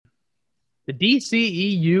The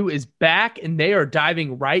DCEU is back and they are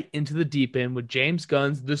diving right into the deep end with James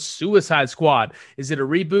Gunn's The Suicide Squad. Is it a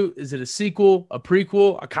reboot? Is it a sequel? A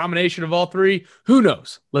prequel? A combination of all three? Who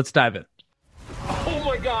knows? Let's dive in. Oh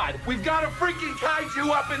my god, we've got a freaking kaiju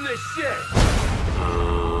up in this shit!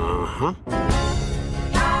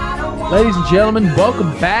 Ladies and gentlemen,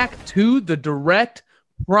 welcome back to the Direct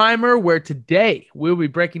Primer, where today we'll be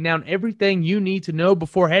breaking down everything you need to know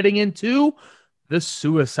before heading into The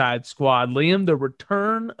Suicide Squad. Liam, the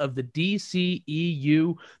return of the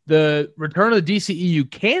DCEU, the return of the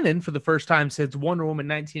DCEU canon for the first time since Wonder Woman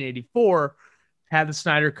 1984, had the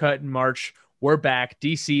Snyder Cut in March. We're back.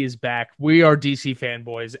 DC is back. We are DC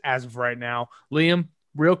fanboys as of right now. Liam,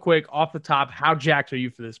 real quick, off the top, how jacked are you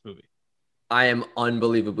for this movie? I am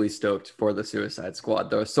unbelievably stoked for the Suicide Squad.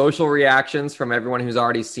 The social reactions from everyone who's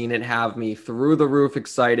already seen it have me through the roof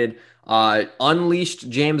excited. Unleashed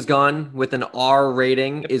James Gunn with an R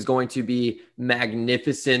rating is going to be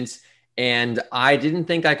magnificent. And I didn't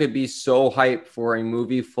think I could be so hyped for a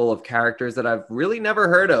movie full of characters that I've really never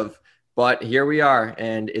heard of. But here we are,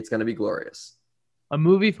 and it's going to be glorious. A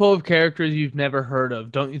movie full of characters you've never heard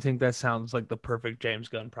of. Don't you think that sounds like the perfect James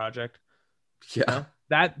Gunn project? Yeah. You know?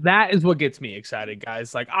 That is what gets me excited,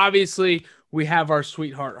 guys. Like, obviously, we have our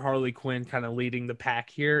sweetheart Harley Quinn kind of leading the pack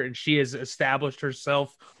here, and she has established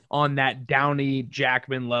herself on that Downey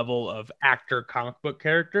Jackman level of actor comic book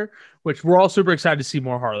character, which we're all super excited to see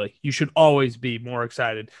more Harley. You should always be more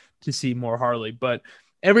excited to see more Harley. But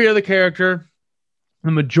every other character,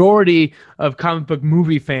 the majority of comic book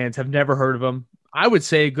movie fans have never heard of them. I would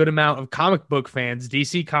say a good amount of comic book fans,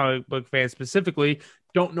 DC comic book fans specifically,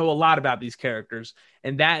 don't know a lot about these characters.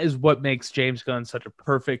 And that is what makes James Gunn such a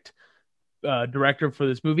perfect director for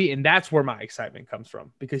this movie. And that's where my excitement comes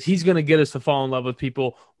from, because he's going to get us to fall in love with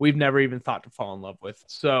people we've never even thought to fall in love with.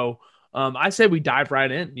 So I say we dive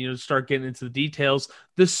right in, start getting into the details.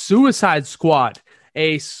 The Suicide Squad,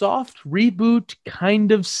 a soft reboot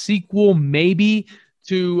kind of sequel, maybe,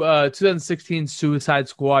 to 2016 Suicide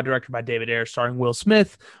Squad, directed by David Ayer, starring Will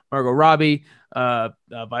Smith, Margot Robbie,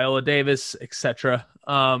 Viola Davis, etc.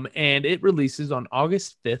 And it releases on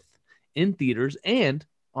August 5th in theaters and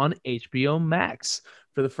on HBO Max.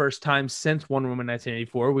 For the first time since Wonder Woman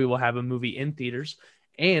 1984, we will have a movie in theaters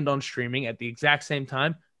and on streaming at the exact same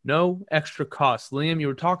time. No extra cost. Liam, you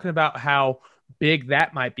were talking about how big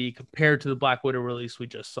that might be compared to the Black Widow release we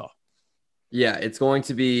just saw. Yeah, it's going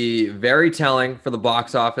to be very telling for the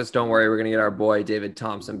box office. Don't worry, we're going to get our boy David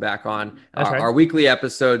Thompson back on our weekly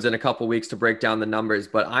episodes in a couple weeks to break down the numbers.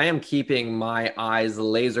 But I am keeping my eyes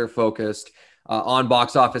laser focused on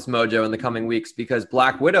Box Office Mojo in the coming weeks, because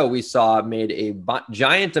Black Widow, we saw, made a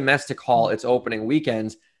giant domestic haul its opening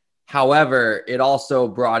weekend. However, it also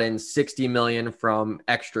brought in $60 million from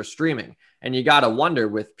extra streaming. And you got to wonder,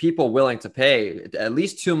 with people willing to pay, at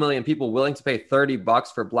least 2 million people willing to pay $30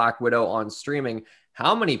 for Black Widow on streaming,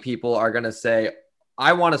 how many people are going to say,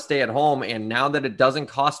 I want to stay at home, and now that it doesn't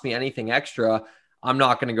cost me anything extra, I'm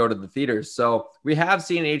not going to go to the theaters. So we have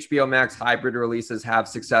seen HBO Max hybrid releases have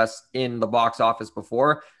success in the box office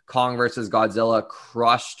before. Kong versus Godzilla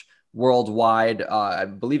crushed worldwide. I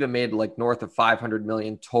believe it made like north of 500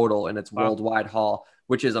 million total in its worldwide haul,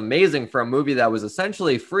 which is amazing for a movie that was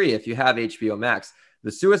essentially free if you have HBO Max.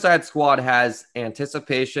 The Suicide Squad has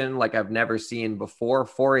anticipation like I've never seen before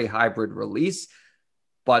for a hybrid release,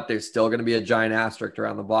 but there's still going to be a giant asterisk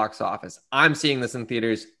around the box office. I'm seeing this in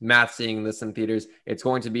theaters. Matt's seeing this in theaters. It's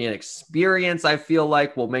going to be an experience, I feel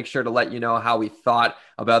like. We'll make sure to let you know how we thought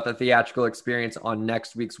about the theatrical experience on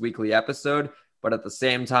next week's weekly episode. But at the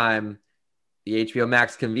same time, the HBO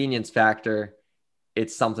Max convenience factor,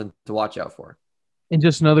 it's something to watch out for. And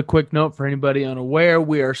just another quick note for anybody unaware,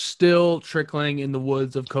 we are still trickling in the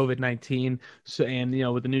woods of COVID-19. So, and,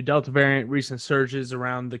 with the new Delta variant, recent surges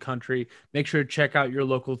around the country, make sure to check out your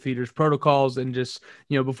local theater's protocols and just,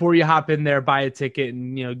 before you hop in there, buy a ticket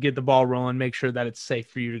and, get the ball rolling, make sure that it's safe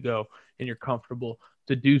for you to go and you're comfortable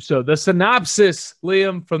to do so. The synopsis,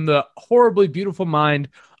 Liam, from the horribly beautiful mind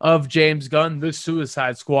of James Gunn, The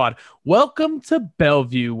Suicide Squad. Welcome to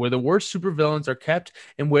Bellevue, where the worst supervillains are kept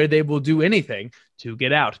and where they will do anything to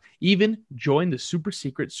get out. Even join the super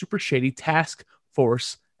secret, super shady Task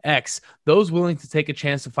Force X. Those willing to take a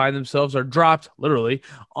chance to find themselves are dropped, literally,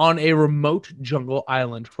 on a remote jungle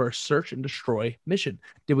island for a search and destroy mission.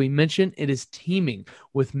 Did we mention it is teeming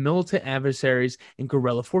with militant adversaries and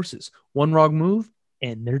guerrilla forces? One wrong move,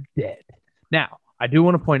 and they're dead. Now, I do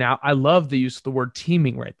want to point out, I love the use of the word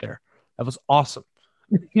teaming right there. That was awesome.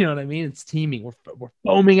 You know what I mean? It's teaming. We're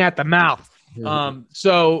foaming at the mouth.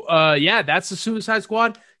 So that's the Suicide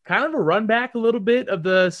Squad. kind of a run back a little bit of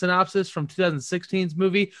the synopsis from 2016's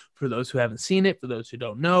movie for those who haven't seen it, for those who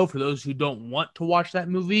don't know, for those who don't want to watch that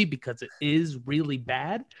movie because it is really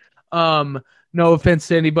bad. No offense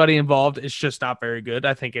to anybody involved, it's just not very good.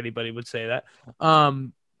 I think anybody would say that.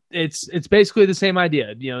 It's basically the same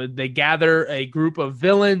idea. They gather a group of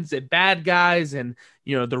villains and bad guys and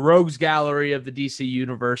the rogues gallery of the DC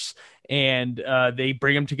universe, and they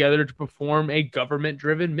bring them together to perform a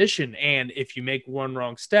government-driven mission. And if you make one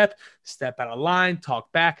wrong step out of line,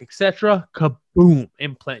 talk back, etc., kaboom,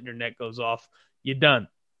 implant in your neck goes off. You're done.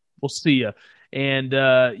 We'll see you. And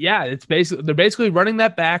they're basically running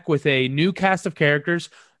that back with a new cast of characters,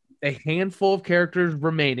 a handful of characters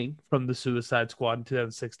remaining from the Suicide Squad in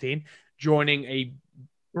 2016, joining a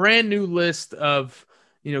brand new list of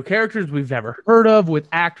characters we've never heard of with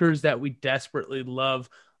actors that we desperately love.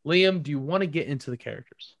 Liam, do you want to get into the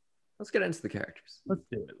characters? Let's get into the characters.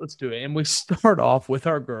 Let's do it. And we start off with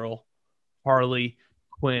our girl, Harley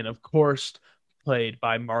Quinn, of course, played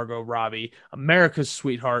by Margot Robbie, America's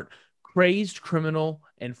sweetheart, crazed criminal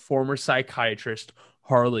and former psychiatrist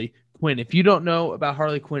Harley Quinn. If you don't know about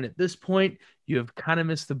Harley Quinn at this point, you have kind of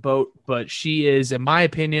missed the boat, but she is, in my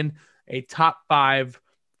opinion, a top 5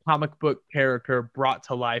 comic book character brought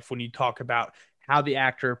to life when you talk about how the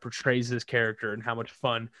actor portrays this character and how much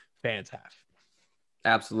fun fans have.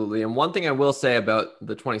 Absolutely. And one thing I will say about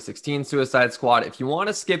the 2016 Suicide Squad, if you want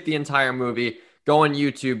to skip the entire movie, go on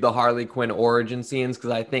YouTube, the Harley Quinn origin scenes, because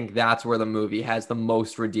I think that's where the movie has the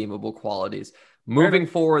most redeemable qualities. Moving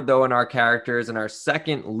forward, though, in our characters and our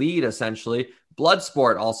second lead, essentially,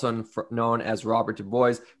 Bloodsport, also known as Robert Du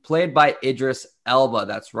Bois, played by Idris Elba.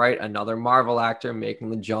 That's right, another Marvel actor making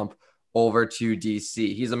the jump over to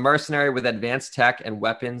DC. He's a mercenary with advanced tech and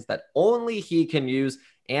weapons that only he can use,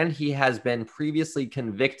 and he has been previously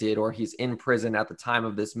convicted, or he's in prison at the time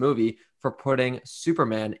of this movie, for putting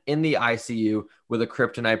Superman in the ICU with a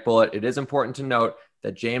kryptonite bullet. It is important to note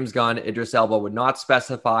that James Gunn, Idris Elba, would not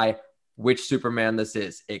specify which Superman this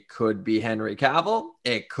is. It could be Henry Cavill.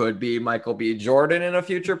 It could be Michael B. Jordan in a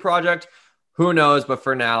future project. Who knows? But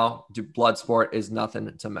for now, Bloodsport is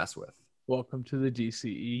nothing to mess with. Welcome to the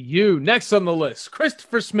DCEU. Next on the list,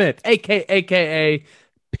 Christopher Smith, aka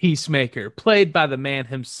Peacemaker, played by the man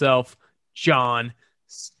himself, John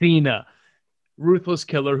Cena. Ruthless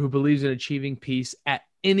killer who believes in achieving peace at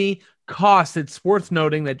any cost. It's worth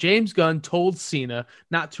noting that James Gunn told Cena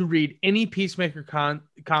not to read any Peacemaker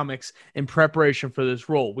comics in preparation for this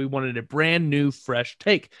role. We wanted a brand new, fresh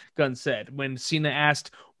take, Gunn said. When Cena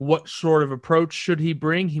asked what sort of approach should he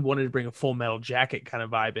bring, he wanted to bring a Full Metal Jacket kind of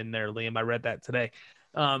vibe in there, Liam. I read that today.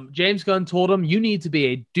 James Gunn told him, you need to be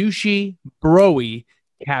a douchey, bro-y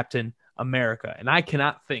Captain America. And I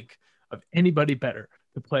cannot think of anybody better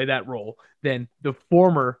to play that role than the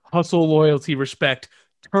former hustle, loyalty, respect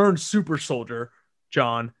turned super soldier,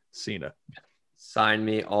 John Cena. Sign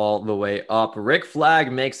me all the way up. Rick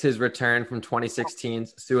Flag makes his return from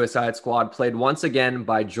 2016's Suicide Squad, played once again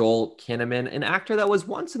by Joel Kinnaman, an actor that was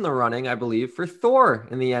once in the running, I believe, for Thor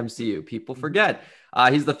in the MCU. People forget.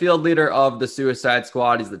 He's the field leader of the Suicide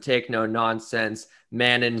Squad. He's the take no nonsense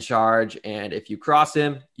man in charge. And if you cross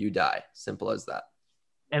him, you die. Simple as that.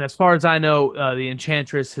 And as far as I know, the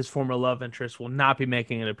Enchantress, his former love interest, will not be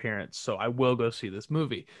making an appearance. So I will go see this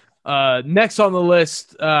movie. Next on the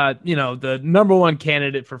list, the number one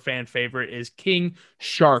candidate for fan favorite is King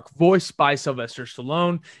Shark, voiced by Sylvester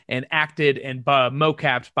Stallone and acted and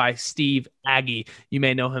mocapped by Steve Agee. You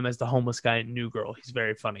may know him as the homeless guy in New Girl. He's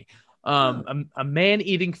very funny. A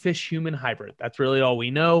man-eating fish-human hybrid. That's really all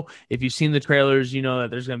we know. If you've seen the trailers, you know that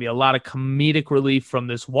there's going to be a lot of comedic relief from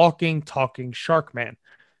this walking, talking shark man,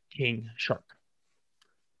 King Shark.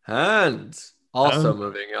 And also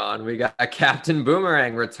moving on, we got Captain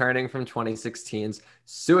Boomerang returning from 2016's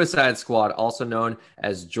Suicide Squad, also known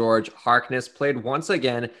as George Harkness, played once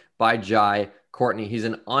again by Jai Courtney. He's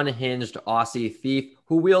an unhinged Aussie thief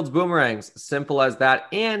who wields boomerangs. Simple as that.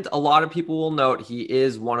 And a lot of people will note he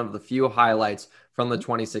is one of the few highlights from the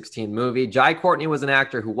 2016 movie. Jai Courtney was an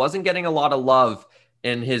actor who wasn't getting a lot of love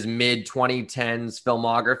in his mid-2010s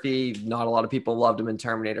filmography. Not a lot of people loved him in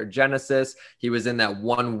Terminator Genesis. He was in that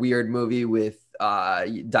one weird movie with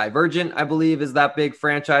Divergent, I believe, is that big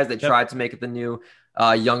franchise. They tried to make it the new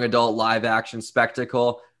young adult live-action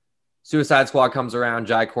spectacle. Suicide Squad comes around.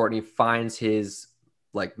 Jai Courtney finds his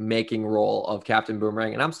making role of Captain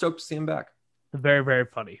Boomerang, and I'm stoked to see him back. Very, very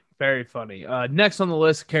funny. Very funny. Next on the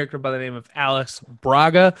list, a character by the name of Alex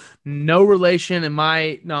Braga. No relation, in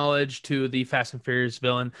my knowledge, to the Fast and Furious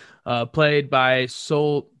villain, played by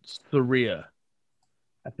Sol Soria.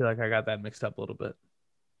 I feel like I got that mixed up a little bit.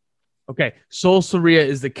 Okay, Sol Soria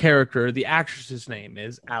is the character. The actress's name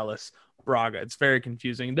is Alice Braga. It's very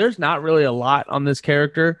confusing. There's not really a lot on this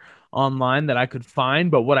character online that I could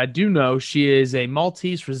find, but what I do know, she is a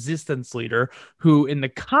Maltese resistance leader who, in the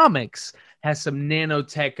comics, has some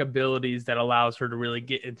nanotech abilities that allows her to really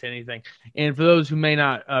get into anything. And for those who may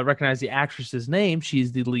not recognize the actress's name,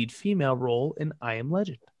 she's the lead female role in I Am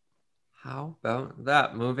Legend. How about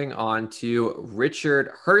that? Moving on to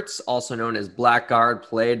Richard Hertz, also known as Blackguard,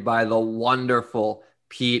 played by the wonderful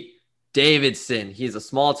Pete Davidson. He's a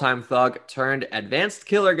small-time thug turned advanced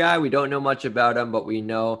killer guy. We don't know much about him, but we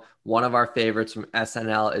know one of our favorites from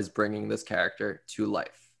SNL is bringing this character to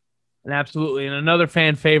life. And absolutely. And another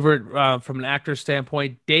fan favorite from an actor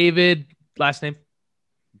standpoint, David, last name?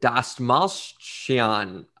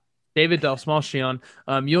 Dastmalchian. David Dastmalchian.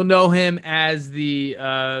 You'll know him as the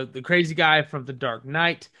crazy guy from The Dark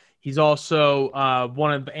Knight. He's also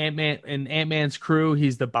one of Ant-Man and Ant-Man's crew.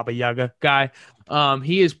 He's the Baba Yaga guy.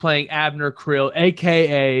 He is playing Abner Krill,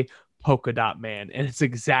 a.k.a. Polka Dot Man, and it's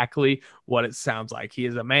exactly what it sounds like. He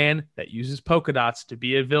is a man that uses polka dots to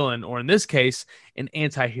be a villain, or in this case, an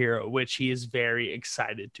anti-hero, which he is very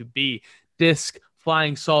excited to be. Disc,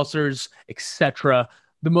 flying saucers, etc.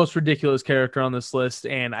 The most ridiculous character on this list,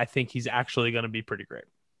 and I think he's actually going to be pretty great.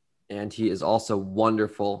 And he is also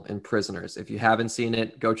wonderful in Prisoners. If you haven't seen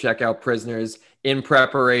it, go check out Prisoners in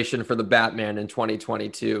preparation for the Batman in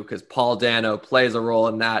 2022, because Paul Dano plays a role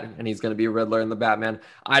in that, and he's going to be Riddler in the Batman.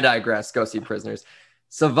 I digress. Go see Prisoners.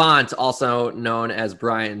 Savant, also known as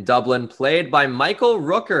Brian Dublin, played by Michael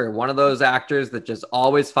Rooker, one of those actors that just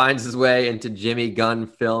always finds his way into Jimmy Gunn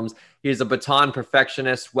films. He's a baton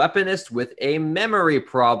perfectionist, weaponist with a memory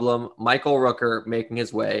problem. Michael Rooker making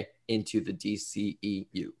his way into the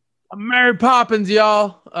DCEU. Mary Poppins,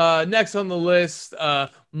 y'all. Next on the list,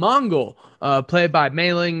 Mongol, played by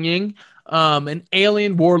Mei Ling Ying. An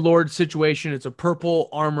alien warlord situation. It's a purple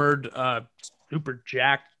armored, super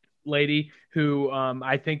jacked lady who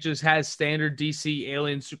I think just has standard DC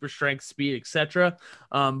alien super strength, speed, etc.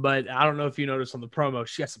 But I don't know if you noticed on the promo,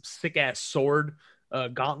 she has some sick ass sword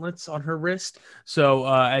gauntlets on her wrist. So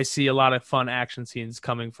I see a lot of fun action scenes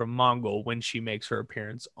coming from Mongol when she makes her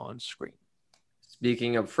appearance on screen.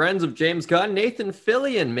 Speaking of friends of James Gunn, Nathan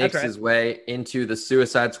Fillion makes his way into the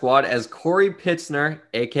Suicide Squad as Corey Pitzner,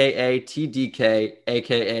 a.k.a. TDK,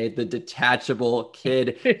 a.k.a. the Detachable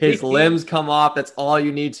Kid. His limbs come off. That's all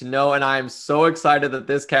you need to know. And I am so excited that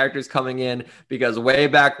this character is coming in, because way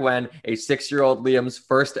back when, a 6-year-old Liam's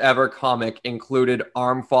first ever comic included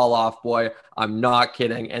Arm Fall Off Boy. I'm not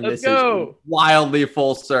kidding. And this is wildly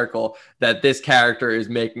full circle that this character is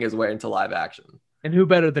making his way into live action. And who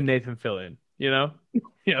better than Nathan Fillion? You know,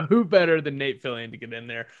 who better than Nate Fillion to get in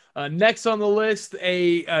there? Next on the list,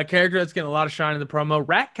 a character that's getting a lot of shine in the promo,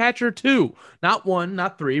 Ratcatcher 2. Not 1,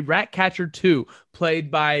 not 3, Ratcatcher 2,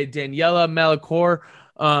 played by Daniela Melchior.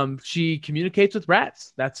 She communicates with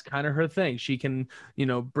rats. That's kind of her thing. She can,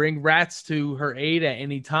 bring rats to her aid at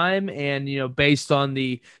any time. And, based on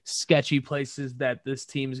the sketchy places that this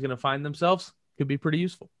team is going to find themselves, could be pretty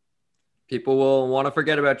useful. People will want to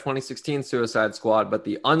forget about 2016 Suicide Squad, but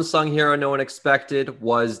the unsung hero no one expected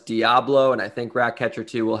was Diablo, and I think Ratcatcher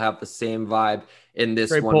 2 will have the same vibe in this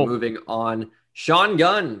one. Moving on, Sean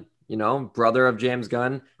Gunn, brother of James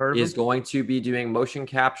Gunn, is going to be doing motion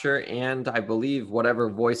capture and I believe whatever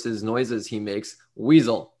noises he makes.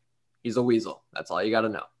 Weasel. He's a weasel. That's all you got to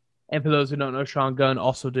know. And for those who don't know, Sean Gunn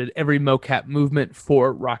also did every mocap movement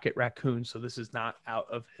for Rocket Raccoon, so this is not out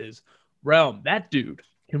of his realm. That dude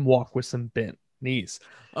can walk with some bent knees.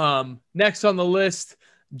 Next on the list,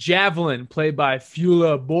 Javelin, played by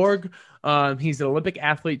Fula Borg. He's an Olympic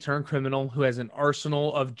athlete turned criminal who has an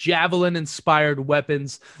arsenal of javelin-inspired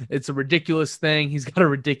weapons. It's a ridiculous thing. He's got a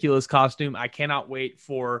ridiculous costume. I cannot wait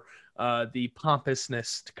for the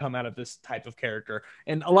pompousness to come out of this type of character.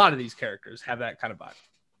 And a lot of these characters have that kind of vibe.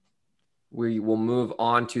 We will move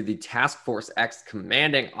on to the Task Force X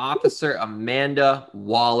commanding officer, Amanda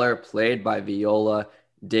Waller, played by Viola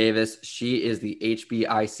Davis. She is the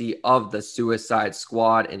HBIC of the Suicide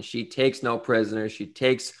Squad, and she takes no prisoners. She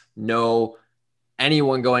takes no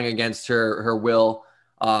anyone going against her will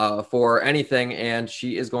for anything, and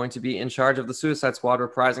she is going to be in charge of the Suicide Squad,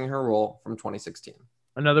 reprising her role from 2016.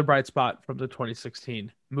 Another bright spot from the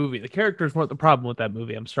 2016 movie. The characters weren't the problem with that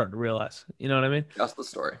movie, I'm starting to realize. You know what I mean? Just the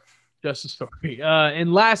story. Just a story.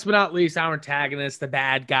 And last but not least, our antagonist, the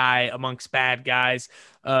bad guy amongst bad guys,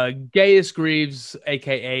 Gaius Greaves,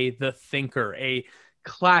 a.k.a. The Thinker, a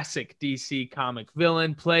classic DC comic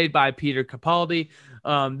villain played by Peter Capaldi.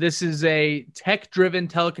 This is a tech-driven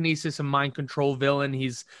telekinesis and mind control villain.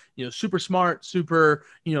 He's, super smart, super,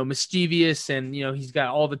 mischievous, and, he's got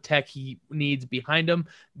all the tech he needs behind him.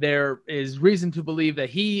 There is reason to believe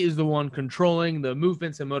that he is the one controlling the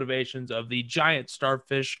movements and motivations of the giant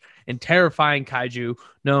starfish and terrifying kaiju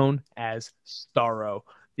known as Starro,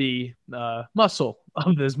 the muscle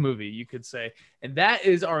of this movie, you could say. And that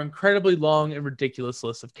is our incredibly long and ridiculous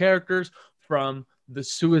list of characters from the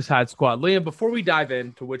Suicide Squad. Liam, before we dive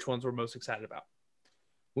into which ones we're most excited about,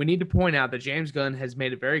 we need to point out that James Gunn has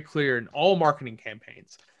made it very clear in all marketing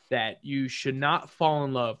campaigns that you should not fall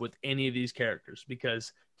in love with any of these characters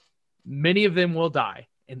because many of them will die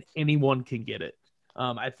and anyone can get it.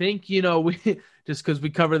 I think, we just because we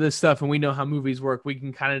cover this stuff and we know how movies work, we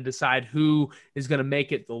can kind of decide who is going to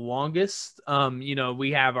make it the longest.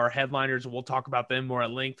 We have our headliners and we'll talk about them more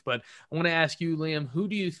at length, but I want to ask you, Liam, who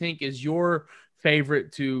do you think is your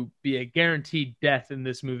favorite to be a guaranteed death in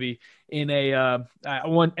this movie? I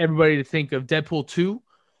want everybody to think of Deadpool 2.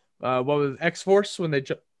 What was X-Force when they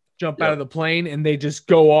jump out of the plane and they just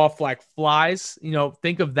go off like flies?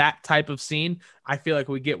 Think of that type of scene. I feel like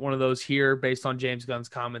we get one of those here based on James Gunn's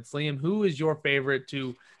comments. Liam, who is your favorite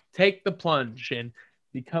to take the plunge and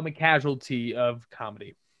become a casualty of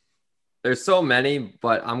comedy? There's so many,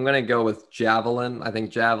 but I'm going to go with Javelin. I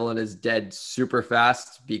think Javelin is dead super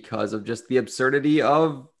fast because of just the absurdity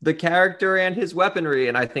of the character and his weaponry.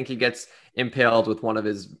 And I think he gets impaled with one of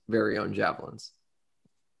his very own javelins.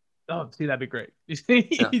 Oh, see, that'd be great.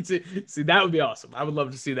 See, that would be awesome. I would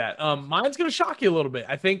love to see that. Mine's going to shock you a little bit.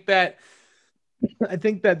 I think that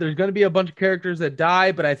there's going to be a bunch of characters that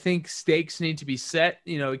die, but I think stakes need to be set.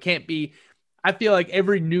 It can't be. I feel like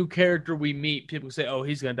every new character we meet, people say, oh,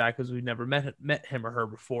 he's going to die because we've never met him or her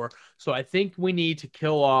before. So I think we need to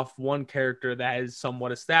kill off one character that is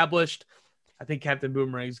somewhat established. I think Captain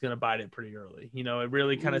Boomerang is going to bite it pretty early. It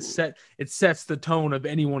really kind of sets the tone of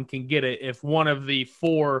anyone can get it. If one of the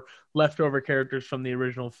 4 leftover characters from the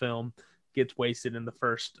original film gets wasted in the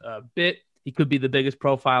first bit, he could be the biggest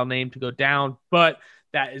profile name to go down, but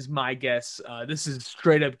that is my guess. This is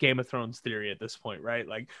straight up Game of Thrones theory at this point, right?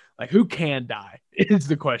 Like who can die is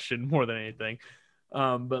the question more than anything.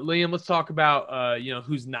 But Liam, let's talk about,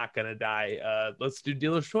 who's not going to die. Let's do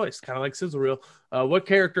dealer's choice, kind of like Sizzle Reel. What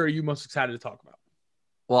character are you most excited to talk about?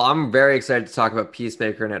 Well, I'm very excited to talk about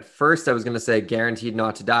Peacemaker. And at first I was going to say guaranteed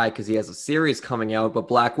not to die because he has a series coming out, but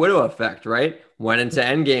Black Widow effect, right? Went into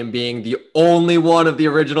Endgame being the only one of the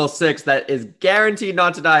original 6 that is guaranteed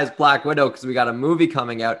not to die as Black Widow because we got a movie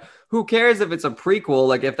coming out. Who cares if it's a prequel?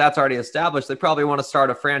 Like if that's already established, they probably want to start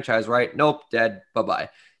a franchise, right? Nope, dead, bye-bye.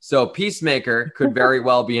 So Peacemaker could very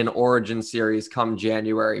well be an origin series come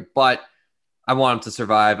January, but I want him to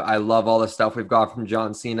survive. I love all the stuff we've got from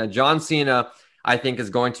John Cena. John Cena, I think, is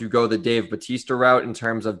going to go the Dave Bautista route in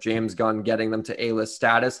terms of James Gunn getting them to A-list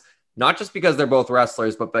status, not just because they're both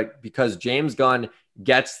wrestlers, but because James Gunn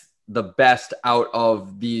gets the best out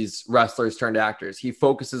of these wrestlers turned actors. He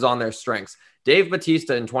focuses on their strengths. Dave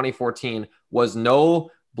Bautista in 2014 was no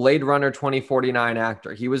Blade Runner 2049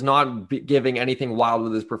 actor. He was not giving anything wild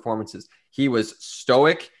with his performances. He was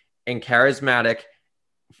stoic and charismatic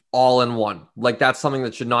all in one. Like that's something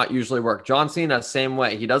that should not usually work. John Cena, same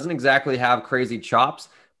way. He doesn't exactly have crazy chops,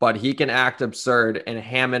 but he can act absurd and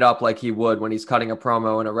ham it up like he would when he's cutting a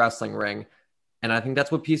promo in a wrestling ring. And I think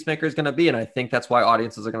that's what Peacemaker is going to be. And I think that's why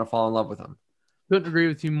audiences are going to fall in love with him. Couldn't agree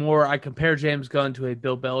with you more. I compare James Gunn to a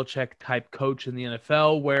Bill Belichick type coach in the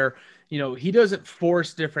NFL where, he doesn't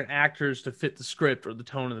force different actors to fit the script or the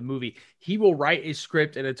tone of the movie. He will write a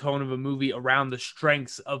script and a tone of a movie around the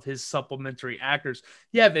strengths of his supplementary actors.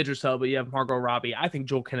 You have Idris Elba, you have Margot Robbie. I think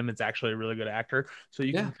Joel Kinnaman's actually a really good actor. So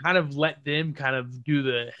you can kind of let them kind of do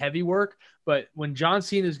the heavy work. But when John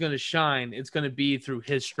Cena is going to shine, it's going to be through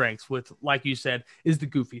his strengths with, like you said, is the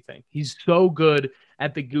goofy thing. He's so good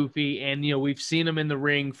at the goofy. And, we've seen him in the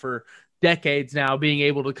ring for decades now, being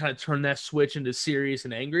able to kind of turn that switch into serious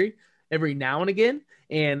and angry every now and again.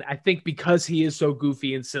 And I think because he is so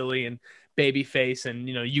goofy and silly and babyface and,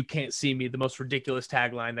 you can't see me, the most ridiculous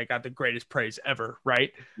tagline that got the greatest praise ever,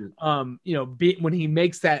 right? When he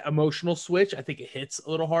makes that emotional switch, I think it hits a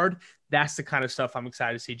little hard. That's the kind of stuff I'm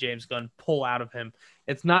excited to see James Gunn pull out of him.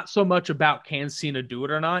 It's not so much about can Cena do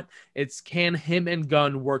it or not. It's can him and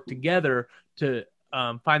Gunn work together to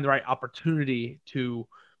find the right opportunity to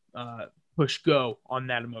push go on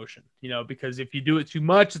that emotion, because if you do it too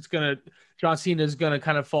much, John Cena is going to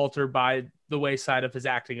kind of falter by the wayside of his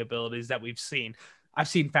acting abilities that we've seen. I've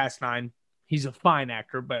seen Fast 9. He's a fine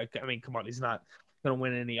actor, but I mean, come on, he's not going to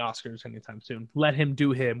win any Oscars anytime soon. Let him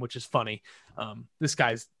do him, which is funny. This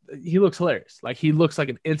he looks hilarious. Like, he looks like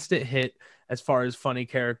an instant hit as far as funny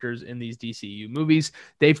characters in these DCEU movies.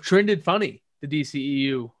 They've trended funny, the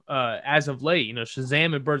DCEU, as of late. You know,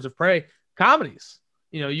 Shazam and Birds of Prey, comedies.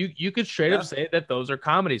 You know, you could straight up say that those are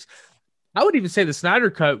comedies. I would even say the Snyder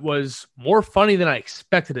Cut was more funny than I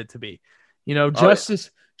expected it to be. You know,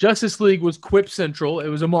 Justice League was quip central. It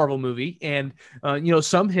was a Marvel movie, and you know,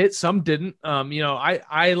 some hit, some didn't. You know,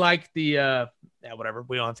 I like the whatever.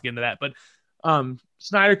 We don't have to get into that, but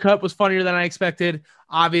Snyder Cut was funnier than I expected.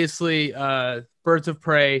 Obviously, Birds of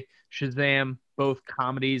Prey, Shazam, both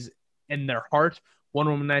comedies in their heart.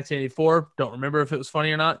 Wonder Woman 1984. Don't remember if it was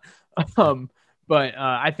funny or not. But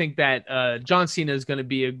I think that John Cena is going to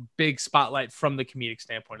be a big spotlight from the comedic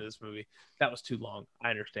standpoint of this movie. That was too long. I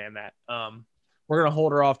understand that. We're going to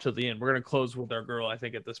hold her off till the end. We're going to close with our girl, I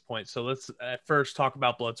think, at this point. So let's first talk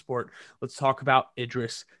about Bloodsport. Let's talk about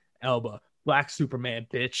Idris Elba. Black Superman,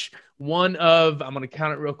 bitch. I'm going to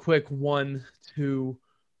count it real quick. 1, 2,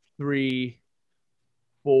 3,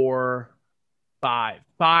 4, 5.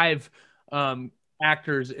 5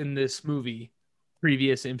 actors in this movie,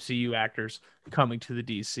 previous MCU actors coming to the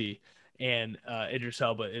DC, and Idris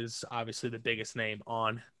Elba is obviously the biggest name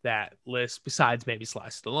on that list, besides maybe Sly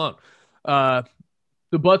Stallone.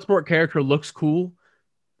 The Bloodsport character looks cool.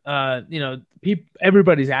 You know,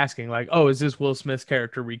 everybody's asking, like, oh, is this Will Smith's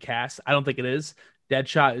character recast? I don't think it is.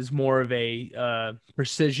 Deadshot is more of a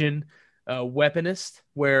precision weaponist,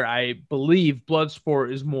 where I believe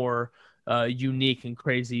Bloodsport is more unique and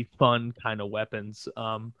crazy, fun kind of weapons.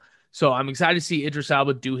 So I'm excited to see Idris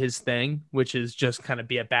Elba do his thing, which is just kind of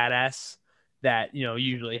be a badass that, you know,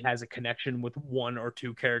 usually has a connection with one or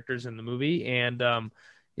two characters in the movie. And,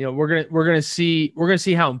 you know, we're going to see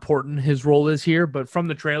how important his role is here, but from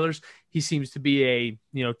the trailers, he seems to be a,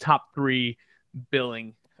 you know, top 3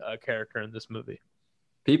 billing character in this movie.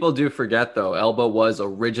 People do forget, though, Elba was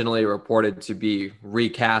originally reported to be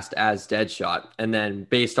recast as Deadshot. And then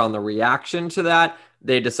based on the reaction to that,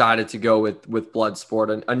 they decided to go with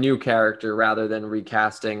Bloodsport, a new character, rather than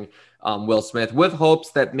recasting Will Smith, with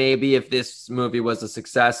hopes that maybe if this movie was a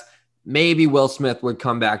success, maybe Will Smith would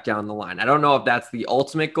come back down the line. I don't know if that's the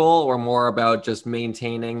ultimate goal or more about just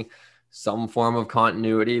maintaining some form of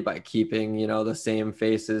continuity by keeping, you know, the same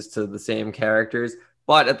faces to the same characters.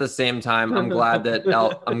 But at the same time, I'm glad that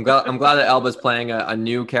I'm glad that Elba's playing a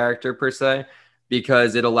new character per se,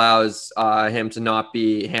 because it allows him to not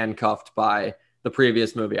be handcuffed by the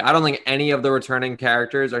previous movie. I don't think any of the returning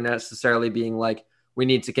characters are necessarily being like, we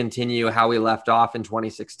need to continue how we left off in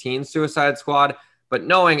 2016 Suicide Squad. But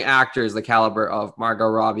knowing actors the caliber of Margot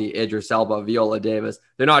Robbie, Idris Elba, Viola Davis,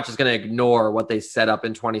 they're not just going to ignore what they set up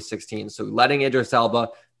in 2016. So letting Idris Elba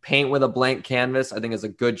paint with a blank canvas, I think, is a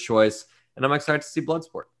good choice. And I'm excited to see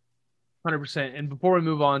Bloodsport. 100%. And before we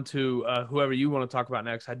move on to whoever you want to talk about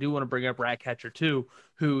next, I do want to bring up Ratcatcher 2,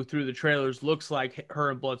 who through the trailers looks like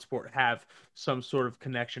her and Bloodsport have some sort of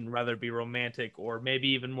connection, whether it be romantic or maybe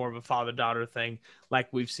even more of a father-daughter thing like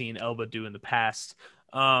we've seen Elba do in the past.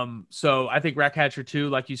 So I think Ratcatcher 2,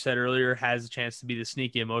 like you said earlier, has a chance to be the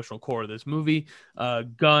sneaky emotional core of this movie.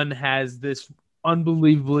 Gunn has this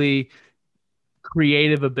unbelievably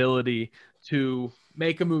creative ability to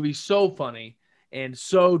make a movie so funny and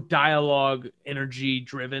so dialogue energy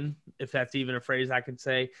driven, if that's even a phrase I can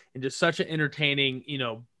say, and just such an entertaining, you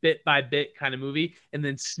know, bit by bit kind of movie, and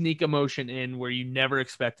then sneak emotion in where you never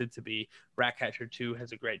expect it to be. Ratcatcher 2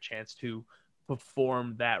 has a great chance to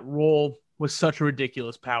perform that role with such a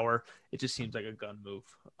ridiculous power. It just seems like a Gunn move.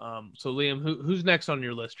 So Liam, who's next on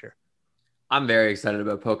your list here? I'm very excited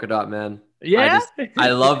about Polka Dot Man. Yeah, I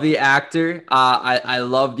love the actor. I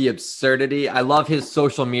love the absurdity. I love his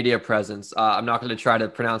social media presence. I'm not going to try to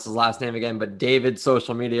pronounce his last name again, but David's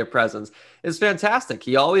social media presence is fantastic.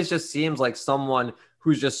 He always just seems like someone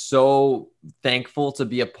who's just so thankful to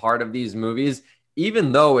be a part of these movies,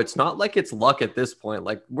 even though it's not like it's luck at this point.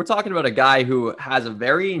 Like, we're talking about a guy who has a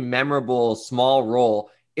very memorable small role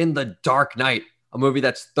in The Dark Knight, a movie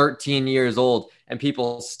that's 13 years old, and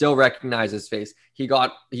people still recognize his face. He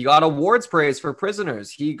got awards praise for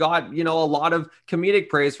Prisoners. He got, you know, a lot of comedic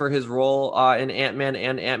praise for his role in Ant-Man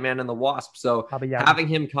and Ant-Man and the Wasp. So having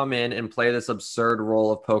him come in and play this absurd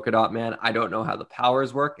role of Polka Dot Man, I don't know how the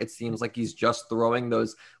powers work. It seems like he's just throwing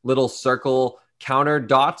those little circle counter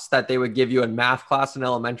dots that they would give you in math class in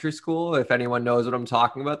elementary school. If anyone knows what I'm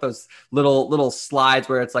talking about, those little slides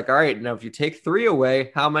where it's like, all right, now if you take 3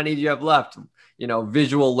 away, how many do you have left? You know,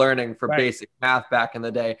 visual learning for basic math back in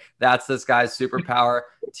the day. That's this guy's superpower.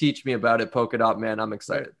 Teach me about it, Polka Dot Man. I'm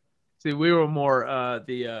excited. See, we were more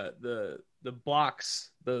the blocks,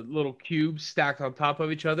 the little cubes stacked on top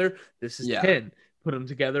of each other. This is Yeah. 10. Put them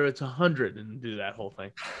together, it's 100, and do that whole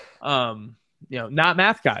thing. Not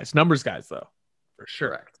math guys, numbers guys though, for sure.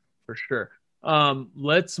 Correct. For sure.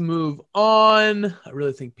 Let's move on. I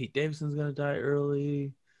really think Pete Davidson's gonna die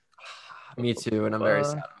early. Me too, and I'm very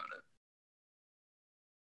sad about it.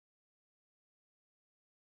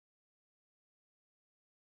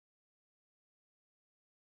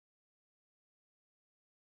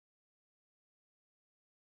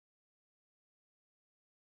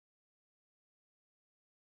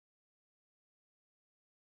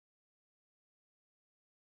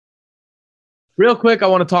 Real quick, I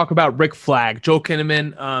want to talk about Rick Flag, Joel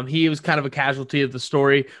Kinnaman. He was kind of a casualty of the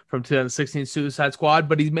story from 2016 Suicide Squad,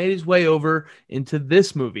 but he's made his way over into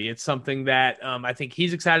this movie. It's something that I think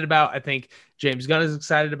he's excited about. I think James Gunn is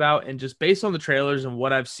excited about. And just based on the trailers and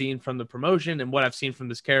what I've seen from the promotion and what I've seen from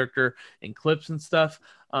this character in clips and stuff,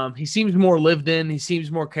 he seems more lived in. He seems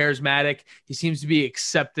more charismatic. He seems to be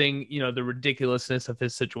accepting, the ridiculousness of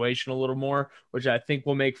his situation a little more, which I think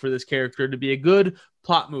will make for this character to be a good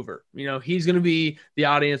plot mover. He's going to be the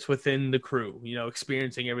audience within the crew,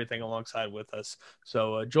 experiencing everything alongside with us.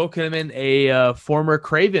 So Joel Kinnaman, a former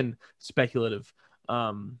Craven speculative,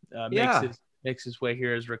 makes his way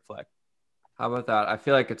here as Rick Flag. How about that? I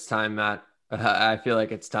feel like it's time, Matt. I feel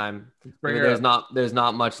like it's time. There's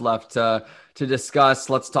not much left to discuss.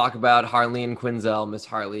 Let's talk about Harleen Quinzel, Miss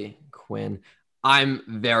Harley Quinn. I'm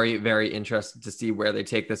very, very interested to see where they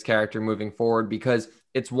take this character moving forward, because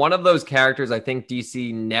it's one of those characters I think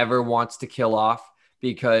DC never wants to kill off,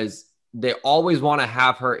 because they always want to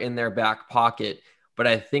have her in their back pocket. But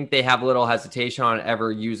I think they have a little hesitation on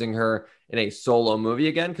ever using her in a solo movie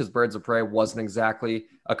again, because Birds of Prey wasn't exactly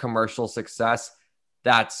a commercial success.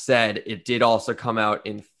 That said, it did also come out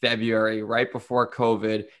in February, right before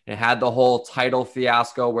COVID. It had the whole title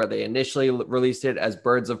fiasco where they initially released it as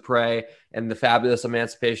Birds of Prey and the Fabulous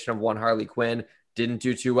Emancipation of One Harley Quinn. Didn't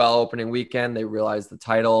do too well opening weekend. They realized the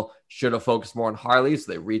title should have focused more on Harley,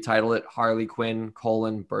 so they retitled it Harley Quinn,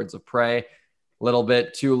 Birds of Prey. Little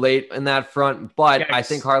bit too late in that front, but yikes. I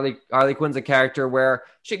think Harley Quinn's a character where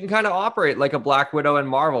she can kind of operate like a Black Widow in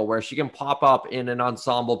Marvel, where she can pop up in an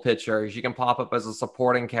ensemble picture. She can pop up as a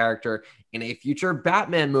supporting character in a future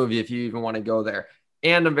Batman movie, if you even want to go there.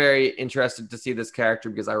 And I'm very interested to see this character,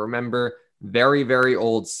 because I remember very, very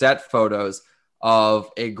old set photos of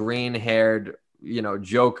a green-haired,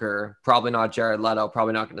 Joker, probably not Jared Leto,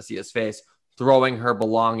 probably not going to see his face, throwing her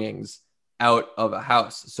belongings out of a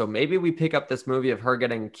house. So maybe we pick up this movie of her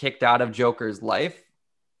getting kicked out of Joker's life.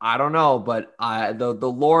 I don't know, but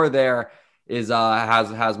the lore there is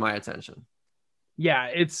has my attention. Yeah,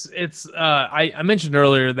 I mentioned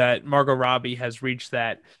earlier that Margot Robbie has reached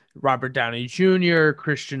that Robert Downey Jr.,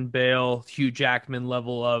 Christian Bale, Hugh Jackman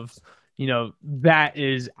level of, that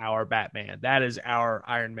is our Batman, that is our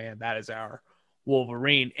Iron Man, that is our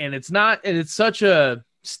Wolverine. And it's such a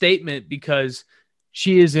statement, because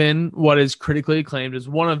she is in what is critically acclaimed as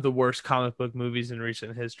one of the worst comic book movies in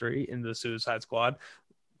recent history, in the Suicide Squad.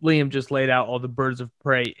 Liam just laid out all the Birds of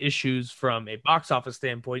Prey issues from a box office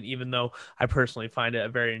standpoint, even though I personally find it a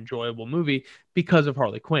very enjoyable movie because of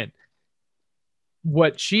Harley Quinn.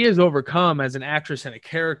 What she has overcome as an actress and a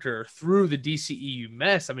character through the DCEU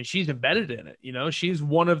mess, I mean, she's embedded in it. She's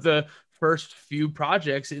one of the first few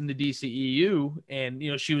projects in the DCEU, and,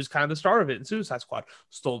 she was kind of the star of it in Suicide Squad.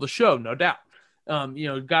 Stole the show, no doubt.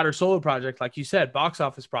 Got her solo project, like you said, box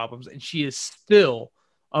office problems, and she is still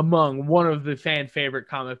among one of the fan favorite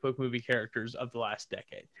comic book movie characters of the last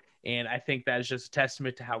decade. And I think that is just a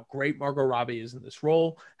testament to how great Margot Robbie is in this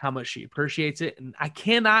role, how much she appreciates it. And I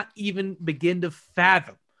cannot even begin to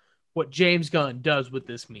fathom what James Gunn does with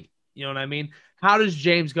this meat. You know what I mean? How does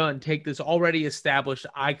James Gunn take this already established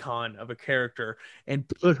icon of a character and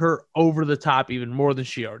put her over the top even more than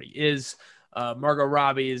she already is? Margot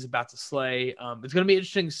Robbie is about to slay. It's going to be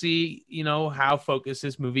interesting to see, how focused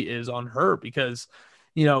this movie is on her, because,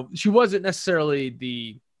 she wasn't necessarily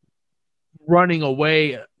the running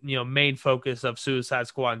away, main focus of Suicide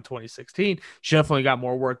Squad in 2016. She definitely got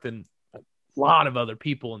more work than a lot of other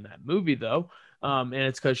people in that movie, though. And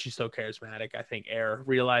it's because she's so charismatic. I think Air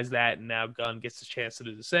realized that, and now Gunn gets a chance to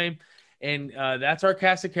do the same. And that's our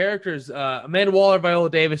cast of characters. Amanda Waller, Viola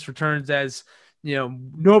Davis returns as,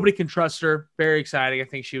 nobody can trust her. Very exciting. I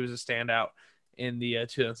think she was a standout in the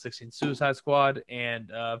 2016 Suicide Squad. And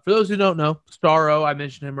for those who don't know, Starro, I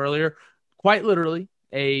mentioned him earlier, quite literally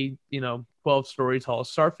a 12-story tall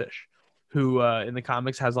starfish who in the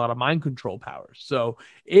comics has a lot of mind control powers. So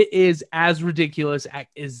it is as ridiculous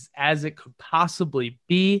as it could possibly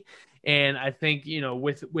be. And I think,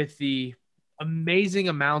 with the amazing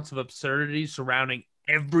amounts of absurdity surrounding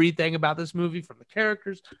everything about this movie, from the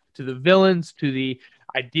characters to the villains to the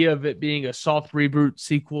idea of it being a soft reboot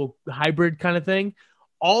sequel hybrid kind of thing.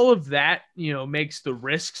 All of that, makes the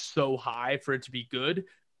risk so high for it to be good.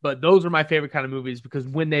 But those are my favorite kind of movies because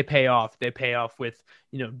when they pay off with,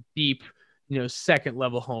 deep, second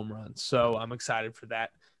level home runs. So I'm excited for that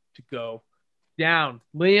to go down.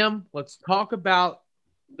 Liam, let's talk about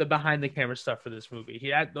the behind the camera stuff for this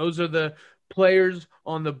movie. Those are the players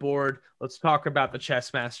on the board. Let's talk about the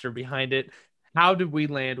chess master behind it. How did we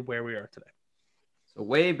land where we are today? So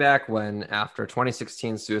way back when, after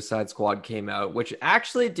 2016 Suicide Squad came out, which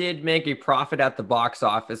actually did make a profit at the box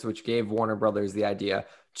office, which gave Warner Brothers the idea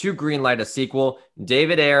to greenlight a sequel,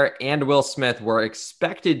 David Ayer and Will Smith were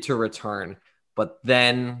expected to return, but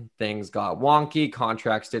then things got wonky,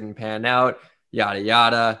 contracts didn't pan out, yada,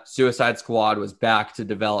 yada. Suicide Squad was back to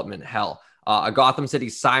development hell. A Gotham City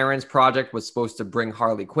Sirens project was supposed to bring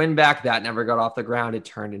Harley Quinn back. That never got off the ground. It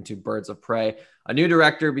turned into Birds of Prey. A new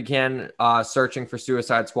director began searching for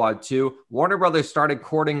Suicide Squad 2. Warner Brothers started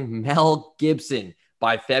courting Mel Gibson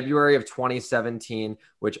by February of 2017,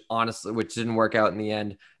 which didn't work out in the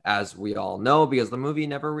end, as we all know, because the movie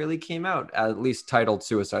never really came out, at least titled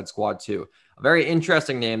Suicide Squad 2. A very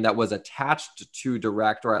interesting name that was attached to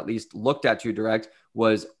direct, or at least looked at to direct,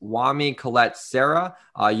 was Wami Colette Serra.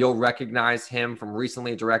 You'll recognize him from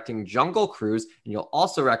recently directing Jungle Cruise, and you'll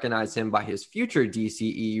also recognize him by his future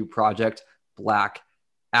DCEU project, Black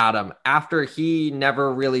Adam. After he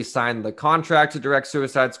never really signed the contract to direct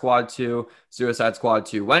Suicide Squad 2, Suicide Squad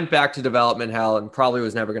 2 went back to development hell and probably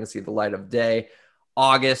was never going to see the light of day.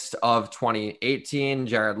 August of 2018,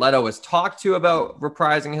 Jared Leto was talked to about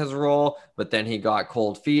reprising his role, but then he got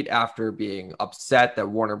cold feet after being upset that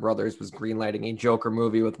Warner Brothers was greenlighting a Joker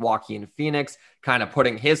movie with Joaquin Phoenix, kind of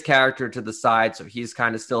putting his character to the side, so he's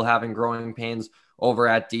kind of still having growing pains over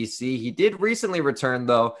at DC. He did recently return,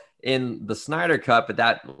 though, in the Snyder Cut, but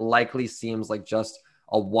that likely seems like just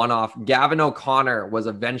a one-off. Gavin O'Connor was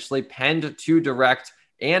eventually penned to direct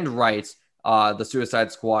and write the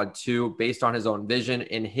Suicide Squad 2 based on his own vision.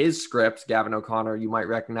 In his script, Gavin O'Connor, you might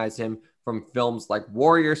recognize him from films like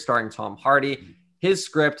Warrior starring Tom Hardy. His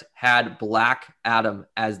script had Black Adam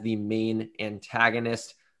as the main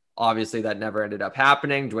antagonist. Obviously, that never ended up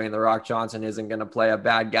happening. Dwayne "The Rock" Johnson isn't going to play a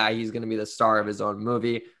bad guy. He's going to be the star of his own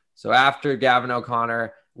movie. So after Gavin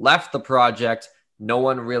O'Connor left the project, no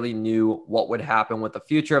one really knew what would happen with the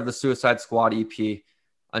future of the Suicide Squad EP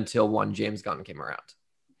until one James Gunn came around.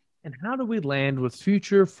 And how do we land with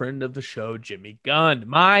future friend of the show, Jimmy Gunn?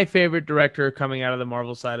 My favorite director coming out of the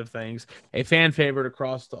Marvel side of things, a fan favorite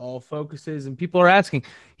across to all focuses. And people are asking,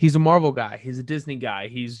 he's a Marvel guy. He's a Disney guy.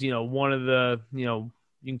 He's, one of the, you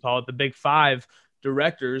can call it the big five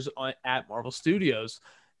directors at Marvel Studios.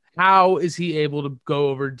 How is he able to go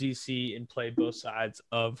over DC and play both sides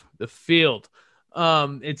of the field?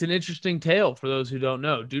 It's an interesting tale for those who don't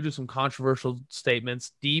know. Due to some controversial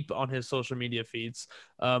statements deep on his social media feeds,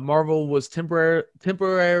 Marvel was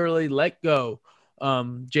temporarily let go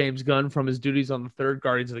James Gunn from his duties on the third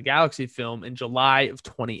Guardians of the Galaxy film in July of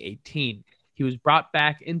 2018. He was brought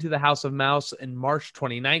back into the House of Mouse in March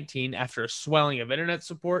 2019 after a swelling of internet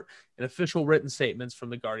support and official written statements from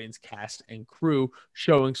the Guardians cast and crew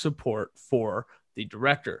showing support for the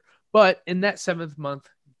director. But in that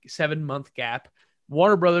 7-month gap,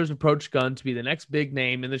 Warner Brothers approached Gunn to be the next big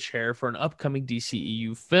name in the chair for an upcoming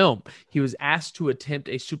DCEU film. He was asked to attempt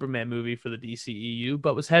a Superman movie for the DCEU,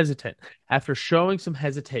 but was hesitant. After showing some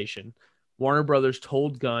hesitation, Warner Brothers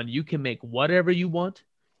told Gunn, "You can make whatever you want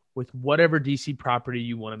with whatever DC property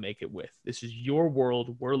you want to make it with. This is your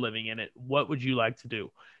world. We're living in it. What would you like to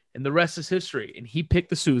do?" And the rest is history. And he picked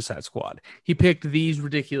the Suicide Squad. He picked these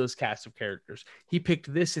ridiculous cast of characters. He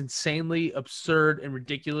picked this insanely absurd and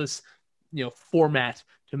ridiculous, format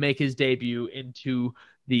to make his debut into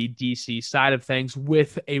the DC side of things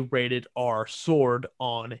with a rated R sword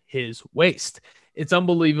on his waist. It's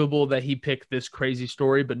unbelievable that he picked this crazy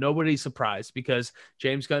story, but nobody's surprised because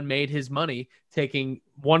James Gunn made his money taking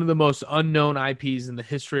one of the most unknown IPs in the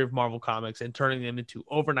history of Marvel Comics and turning them into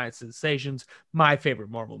overnight sensations, my favorite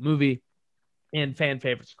Marvel movie, and fan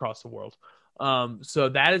favorites across the world. So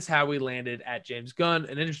that is how we landed at James Gunn.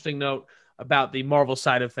 An interesting note about the Marvel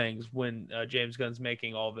side of things when James Gunn's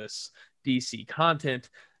making all this DC content.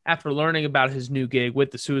 After learning about his new gig with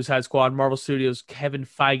the Suicide Squad, Marvel Studios' Kevin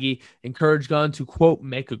Feige encouraged Gunn to, quote,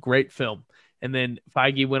 "make a great film." And then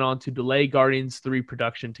Feige went on to delay Guardians 3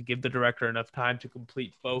 production to give the director enough time to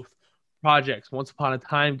complete both projects. Once upon a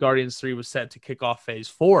time, Guardians 3 was set to kick off Phase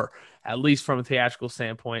 4, at least from a theatrical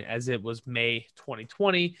standpoint, as it was May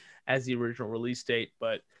 2020 as the original release date.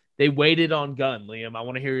 But they waited on Gunn. Liam, I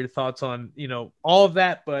want to hear your thoughts on, all of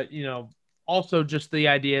that, but, also just the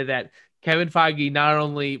idea that Kevin Feige not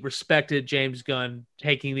only respected James Gunn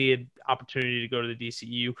taking the opportunity to go to the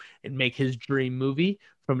DCEU and make his dream movie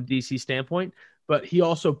from a DC standpoint, but he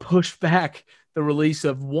also pushed back the release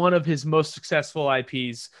of one of his most successful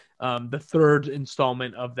IPs, the third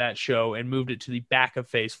installment of that show, and moved it to the back of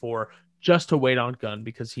Phase 4 just to wait on Gunn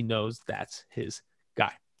because he knows that's his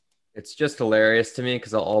guy. It's just hilarious to me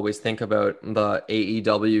because I'll always think about the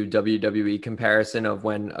AEW WWE comparison of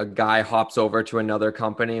when a guy hops over to another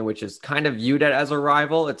company, which is kind of viewed as a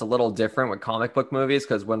rival. It's a little different with comic book movies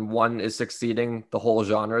because when one is succeeding, the whole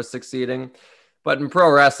genre is succeeding. But in pro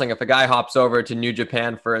wrestling, if a guy hops over to New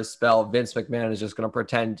Japan for a spell, Vince McMahon is just going to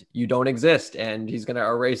pretend you don't exist and he's going to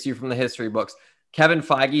erase you from the history books. Kevin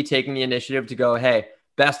Feige taking the initiative to go, hey,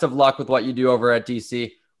 best of luck with what you do over at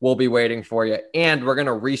DC. We'll be waiting for you. And we're going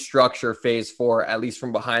to restructure Phase 4, at least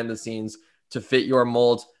from behind the scenes, to fit your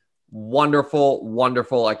mold. Wonderful,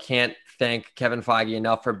 wonderful. I can't thank Kevin Feige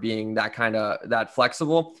enough for being that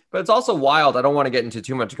flexible. But it's also wild. I don't want to get into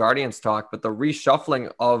too much Guardians talk, but the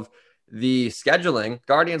reshuffling of the scheduling,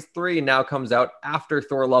 Guardians 3 now comes out after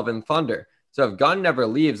Thor Love and Thunder. So if Gunn never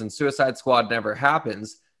leaves and Suicide Squad never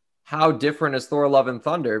happens, how different is Thor Love and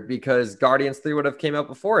Thunder? Because Guardians 3 would have came out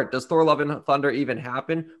before it. Does Thor Love and Thunder even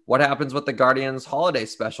happen? What happens with the Guardians holiday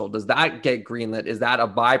special? Does that get greenlit? Is that a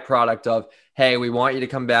byproduct of, hey, we want you to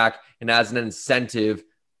come back, and as an incentive,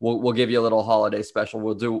 we'll give you a little holiday special.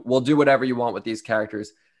 We'll do whatever you want with these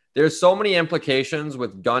characters. There's so many implications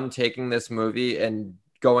with Gunn taking this movie and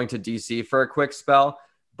going to DC for a quick spell,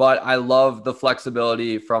 but I love the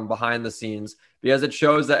flexibility from behind the scenes because it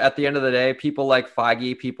shows that at the end of the day, people like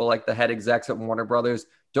Feige, people like the head execs at Warner Brothers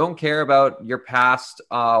don't care about your past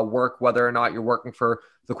work, whether or not you're working for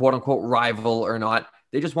the quote unquote rival or not.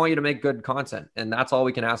 They just want you to make good content. And that's all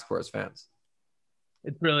we can ask for as fans.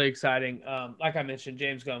 It's really exciting. Like I mentioned,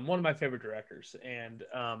 James Gunn, one of my favorite directors, and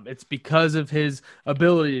it's because of his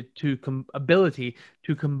ability to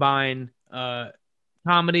combine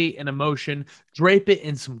comedy and emotion, drape it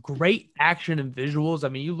in some great action and visuals. I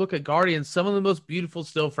mean, you look at Guardians, some of the most beautiful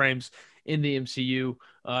still frames in the MCU,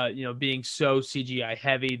 being so CGI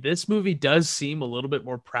heavy. This movie does seem a little bit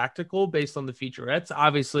more practical based on the featurettes.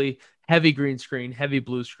 Obviously, heavy green screen, heavy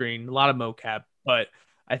blue screen, a lot of mocap, but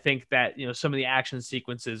I think that, some of the action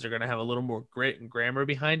sequences are going to have a little more grit and grammar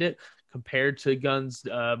behind it compared to Gunn's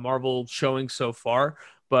Marvel showing so far.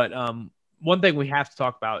 But one thing we have to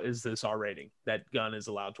talk about is this R rating that Gunn is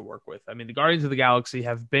allowed to work with. I mean, the Guardians of the Galaxy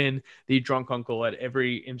have been the drunk uncle at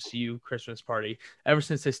every MCU Christmas party ever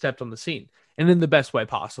since they stepped on the scene, and in the best way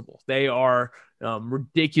possible. They are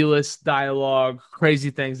ridiculous dialogue,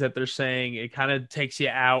 crazy things that they're saying. It kind of takes you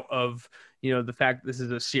out of, the fact that this is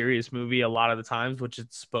a serious movie a lot of the times, which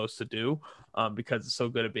it's supposed to do because it's so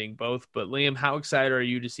good at being both. But Liam, how excited are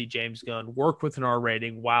you to see James Gunn work with an R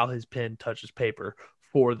rating while his pen touches paper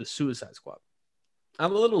for the Suicide Squad?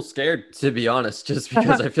 I'm a little scared, to be honest, just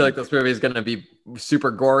because I feel like this movie is going to be super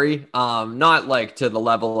gory. Not like to the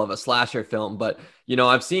level of a slasher film, but,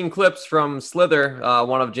 I've seen clips from Slither,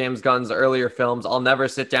 one of James Gunn's earlier films. I'll never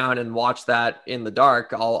sit down and watch that in the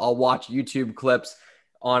dark. I'll watch YouTube clips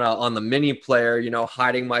on the mini player,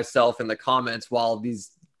 hiding myself in the comments while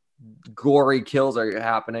these gory kills are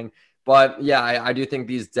happening. But yeah, I do think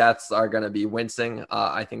these deaths are going to be wincing.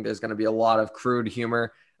 I think there's going to be a lot of crude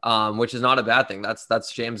humor, which is not a bad thing.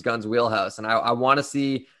 That's James Gunn's wheelhouse. And I want to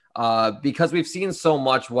see, because we've seen so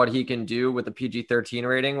much what he can do with the PG-13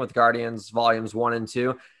 rating with Guardians Volumes 1 and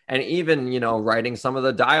 2. And even, writing some of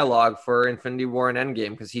the dialogue for Infinity War and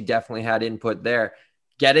Endgame, because he definitely had input there.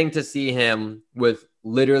 Getting to see him with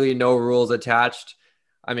literally no rules attached.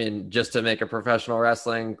 I mean, just to make a professional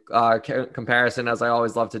wrestling comparison, as I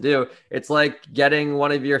always love to do, it's like getting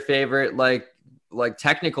one of your favorite like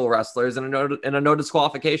technical wrestlers in a no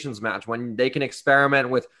disqualifications match when they can experiment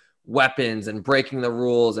with weapons and breaking the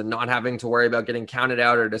rules and not having to worry about getting counted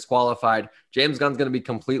out or disqualified. James Gunn's going to be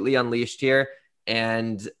completely unleashed here,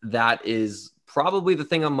 and that is probably the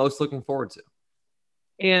thing I'm most looking forward to.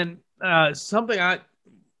 And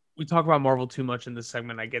we talk about Marvel too much in this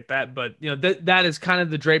segment. I get that, but that is kind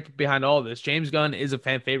of the drape behind all of this. James Gunn is a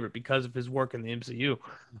fan favorite because of his work in the MCU.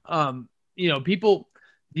 People,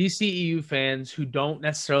 DCEU fans who don't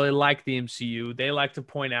necessarily like the MCU, they like to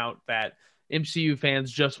point out that MCU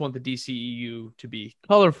fans just want the DCEU to be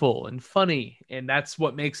colorful and funny, and that's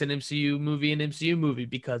what makes an MCU movie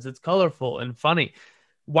because it's colorful and funny.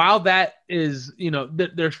 While that is,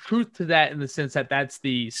 there's truth to that in the sense that that's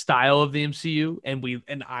the style of the MCU,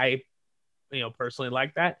 and I personally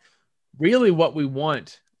like that. Really, what we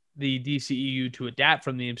want the DCEU to adapt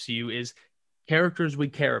from the MCU is characters we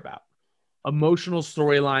care about, emotional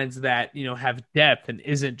storylines that, have depth and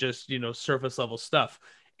isn't just, surface level stuff.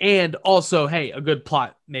 And also, hey, a good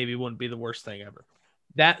plot maybe wouldn't be the worst thing ever.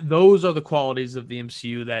 Those are the qualities of the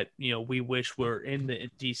MCU that, we wish were in the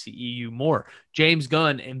DCEU more. James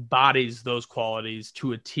Gunn embodies those qualities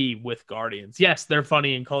to a T with Guardians. Yes, they're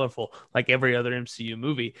funny and colorful like every other MCU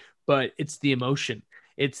movie, but it's the emotion,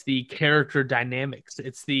 it's the character dynamics,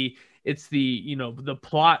 it's the the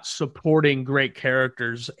plot supporting great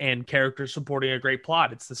characters and characters supporting a great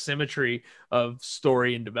plot. It's the symmetry of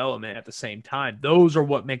story and development at the same time. Those are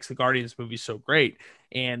what makes the Guardians movie so great.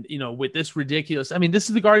 And, with this ridiculous, I mean, this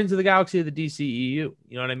is the Guardians of the Galaxy of the DCEU. You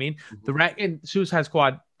know what I mean? Mm-hmm. And Suicide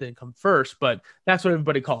Squad didn't come first, but that's what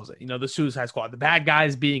everybody calls it. The Suicide Squad, the bad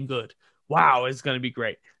guys being good. Wow, it's going to be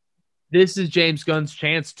great. This is James Gunn's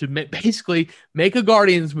chance to basically make a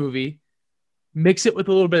Guardians movie, mix it with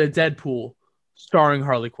a little bit of Deadpool, starring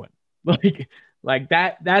Harley Quinn. Like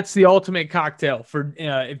that's the ultimate cocktail for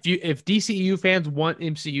if DCEU fans want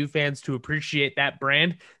MCU fans to appreciate that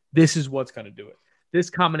brand, this is what's going to do it. This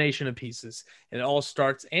combination of pieces, and it all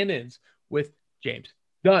starts and ends with James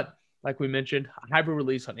Gunn. Like we mentioned, a hybrid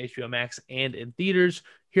release on HBO Max and in theaters.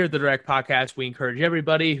 Here at the Direct Podcast, we encourage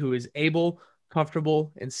everybody who is able,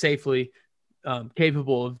 comfortable, and safely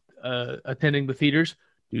capable of attending the theaters,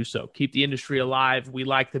 do so. Keep the industry alive. We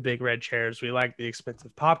like the big red chairs. We like the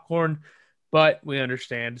expensive popcorn, but we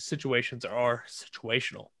understand situations are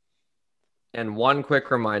situational. And one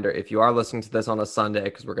quick reminder, if you are listening to this on a Sunday,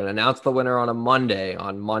 because we're going to announce the winner on Monday,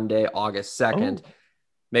 August 2nd,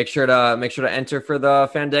 make sure to enter for the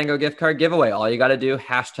Fandango gift card giveaway. All you got to do,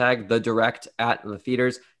 hashtag the direct at the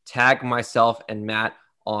theaters, tag myself and Matt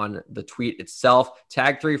on the tweet itself,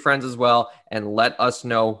 tag 3 friends as well, and let us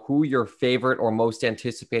know who your favorite or most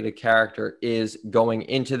anticipated character is going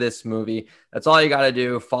into this movie. That's all you got to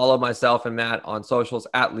do. Follow myself and Matt on socials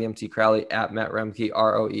at Liam T. Crowley, at Matt Remke,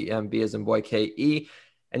 ROEMB as in boy KE,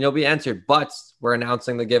 and you'll be entered. But we're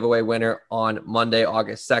announcing the giveaway winner on Monday,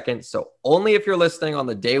 August 2nd. So only if you're listening on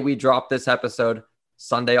the day we drop this episode,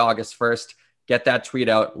 Sunday, August 1st, get that tweet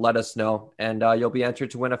out, let us know, and you'll be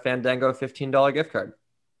entered to win a Fandango $15 gift card.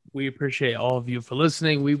 We appreciate all of you for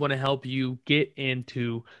listening. We want to help you get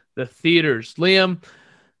into the theaters. Liam,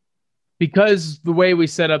 because the way we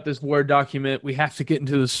set up this Word document, we have to get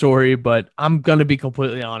into the story, but I'm going to be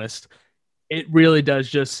completely honest. It really does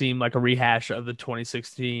just seem like a rehash of the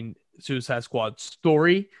 2016 Suicide Squad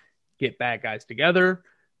story. Get bad guys together,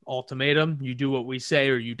 ultimatum, you do what we say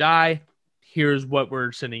or you die. Here's what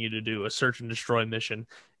we're sending you to do, a search and destroy mission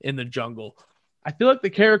in the jungle. I feel like the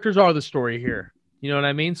characters are the story here. You know what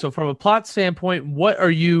I mean? So from a plot standpoint, what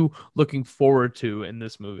are you looking forward to in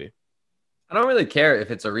this movie? I don't really care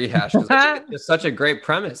if it's a rehash because it's such a great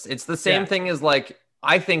premise. It's the same thing as like,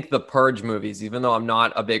 I think the Purge movies, even though I'm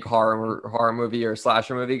not a big horror movie or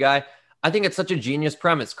slasher movie guy, I think it's such a genius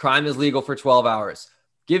premise. Crime is legal for 12 hours.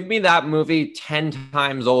 Give me that movie 10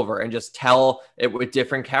 times over and just tell it with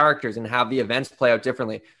different characters and have the events play out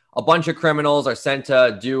differently. A bunch of criminals are sent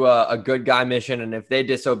to do a good guy mission, and if they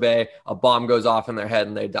disobey, a bomb goes off in their head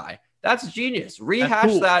and they die. That's genius.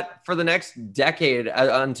 Rehash that for the next decade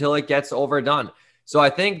until it gets overdone. So I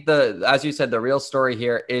think as you said, the real story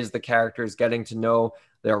here is the characters getting to know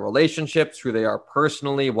their relationships, who they are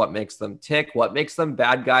personally, what makes them tick, what makes them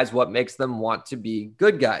bad guys, what makes them want to be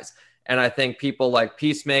good guys. And I think people like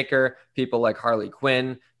Peacemaker, people like Harley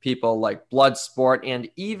Quinn, people like Bloodsport, and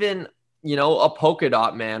even a polka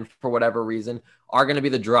dot man, for whatever reason, are going to be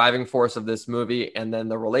the driving force of this movie. And then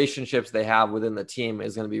the relationships they have within the team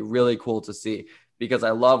is going to be really cool to see, because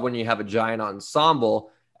I love when you have a giant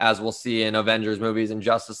ensemble, as we'll see in Avengers movies and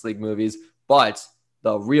Justice League movies. But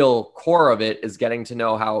the real core of it is getting to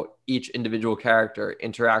know how each individual character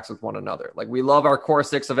interacts with one another. Like, we love our core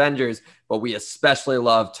 6 Avengers, but we especially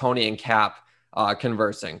love Tony and Cap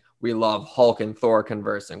conversing. We love Hulk and Thor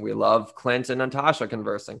conversing. We love Clint and Natasha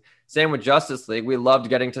conversing. Same with Justice League. We loved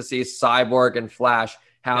getting to see Cyborg and Flash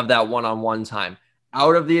have that one-on-one time.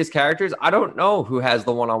 Out of these characters, I don't know who has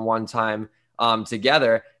the one-on-one time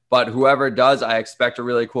together, but whoever does, I expect a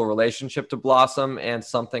really cool relationship to blossom, and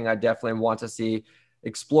something I definitely want to see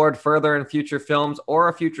explored further in future films or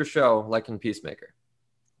a future show like in Peacemaker.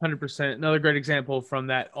 100%. Another great example from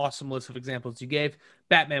that awesome list of examples you gave,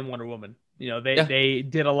 Batman, Wonder Woman. They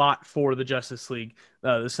did a lot for the Justice League,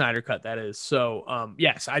 the Snyder Cut, that is. So,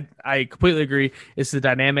 yes, I completely agree. It's the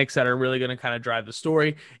dynamics that are really going to kind of drive the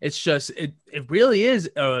story. It's just, it really is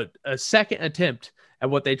a second attempt at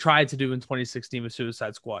what they tried to do in 2016 with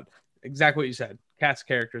Suicide Squad. exactly what you said. Cast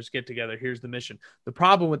characters get together. Here's the mission. The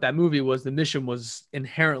problem with that movie was the mission was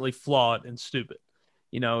inherently flawed and stupid.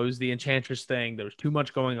 You know, it was the Enchantress thing. There was too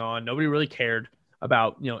much going on. Nobody really cared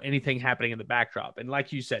about, you know, anything happening in the backdrop. And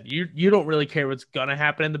like you said, you don't really care what's gonna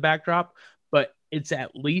happen in the backdrop, but it's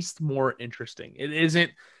at least more interesting. It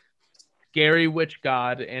isn't scary witch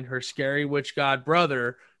god and her scary witch god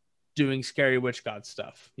brother doing scary witch god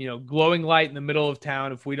stuff. You know, glowing light in the middle of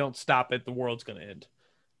town. If we don't stop it, the world's gonna end.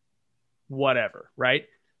 Whatever, right?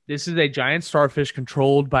 This is a giant starfish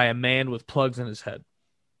controlled by a man with plugs in his head.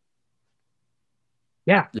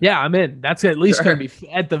 Yeah, I'm in. That's at least going to be,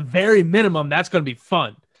 at the very minimum, that's going to be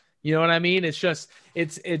fun. You know what I mean? It's just,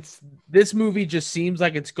 it's this movie just seems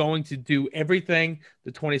like it's going to do everything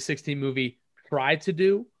the 2016 movie tried to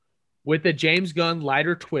do with a James Gunn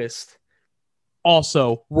lighter twist.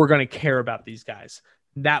 Also, we're going to care about these guys.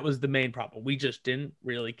 That was the main problem. We just didn't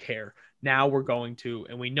really care. Now we're going to,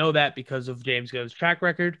 and we know that because of James Gunn's track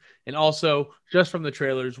record. And also, just from the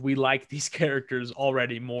trailers, we like these characters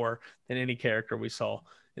already more than any character we saw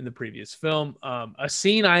in the previous film. A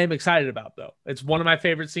scene I am excited about, though. It's one of my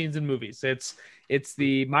favorite scenes in movies. It's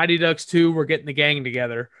the Mighty Ducks 2. We're getting the gang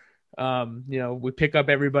together. You know, we pick up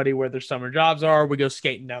everybody where their summer jobs are. We go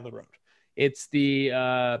skating down the road. It's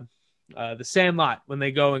the Sandlot when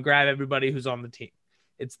they go and grab everybody who's on the team.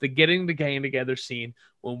 It's the getting the gang together scene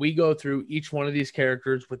when we go through each one of these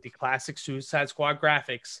characters with the classic Suicide Squad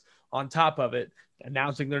graphics on top of it,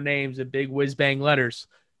 announcing their names in big whiz bang letters,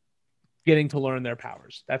 getting to learn their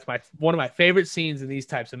powers. That's one of my favorite scenes in these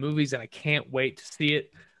types of movies, and I can't wait to see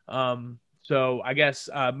it. So I guess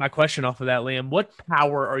my question off of that, Liam, what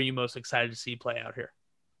power are you most excited to see play out here?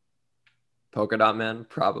 Polka Dot Man,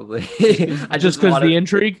 probably. I just because the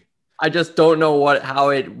intrigue. I just don't know how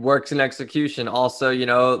it works in execution. Also, you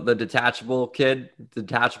know, the detachable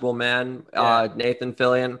man, Nathan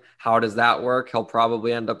Fillion. How does that work? He'll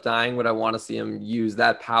probably end up dying, but I want to see him use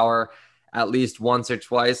that power at least once or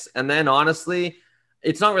twice. And then honestly,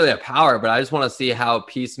 it's not really a power, but I just want to see how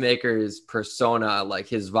Peacemaker's persona, like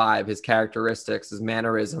his vibe, his characteristics, his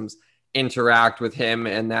mannerisms, interact with him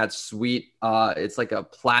and that sweet it's like a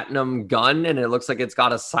platinum gun, and it looks like it's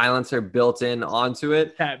got a silencer built in onto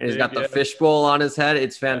it, and he's got the fishbowl on his head.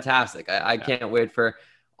 It's fantastic. I can't wait for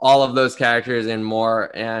all of those characters and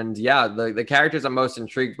more. And yeah, the characters I'm most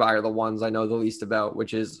intrigued by are the ones I know the least about,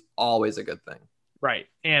 which is always a good thing. Right.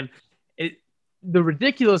 And the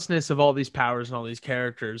ridiculousness of all these powers and all these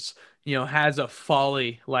characters, you know, has a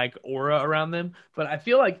folly like aura around them. But I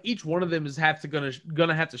feel like each one of them is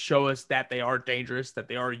gonna have to show us that they are dangerous, that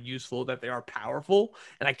they are useful, that they are powerful.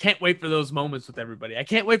 And I can't wait for those moments with everybody. I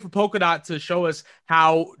can't wait for Polka Dot to show us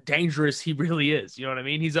how dangerous he really is. You know what I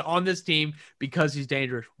mean? He's on this team because he's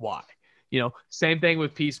dangerous. Why? You know, same thing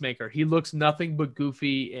with Peacemaker. He looks nothing but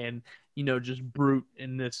goofy and, you know, just brute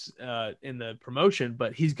in this in the promotion,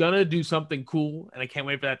 but he's gonna do something cool, and I can't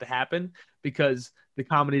wait for that to happen because the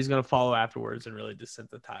comedy is gonna follow afterwards and really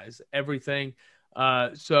desensitize everything.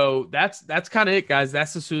 So that's kind of it, guys.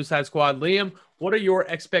 That's the Suicide Squad. Liam, what are your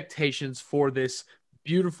expectations for this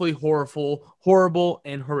beautifully horrible,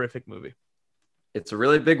 and horrific movie? It's a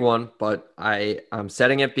really big one, but I'm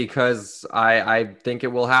setting it because I think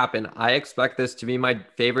it will happen. I expect this to be my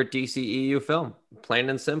favorite DCEU film, plain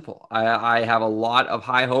and simple. I have a lot of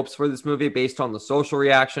high hopes for this movie based on the social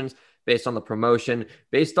reactions, based on the promotion,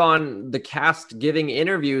 based on the cast giving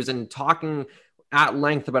interviews and talking at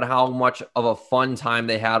length about how much of a fun time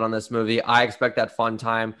they had on this movie. I expect that fun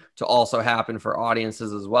time to also happen for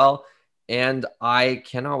audiences as well. And I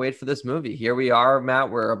cannot wait for this movie. Here we are,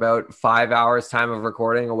 Matt. We're about 5 hours time of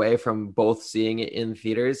recording away from both seeing it in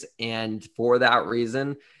theaters. And for that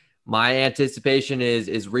reason, my anticipation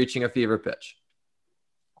is reaching a fever pitch.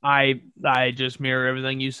 I just mirror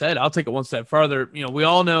everything you said. I'll take it one step further. You know, we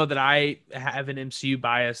all know that I have an MCU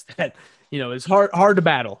bias that, you know, is hard to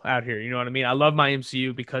battle out here. You know what I mean? I love my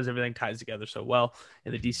MCU because everything ties together so well,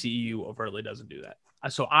 and the DCEU overtly doesn't do that.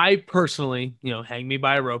 So I personally, you know, hang me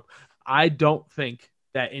by a rope, I don't think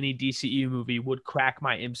that any DCEU movie would crack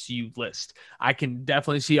my MCU list. I can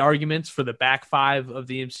definitely see arguments for the back 5 of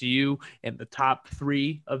the MCU and the top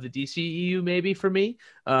 3 of the DCEU, maybe for me.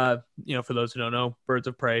 You know, for those who don't know, Birds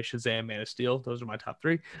of Prey, Shazam, Man of Steel, those are my top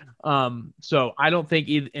 3. So I don't think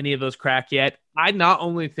any of those crack yet. I not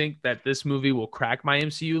only think that this movie will crack my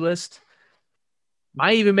MCU list,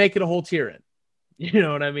 might even make it a whole tier in. You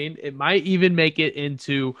know what I mean? It might even make it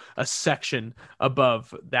into a section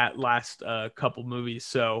above that last couple movies.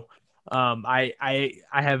 So I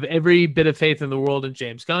have every bit of faith in the world in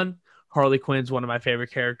James Gunn. Harley Quinn's one of my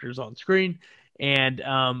favorite characters on screen. And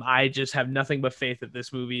I just have nothing but faith that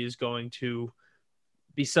this movie is going to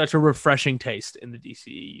be such a refreshing taste in the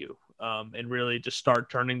DCEU, and really just start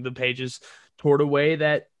turning the pages toward a way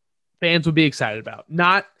that fans would be excited about.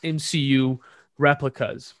 Not MCU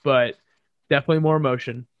replicas, but definitely more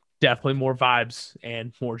emotion, definitely more vibes,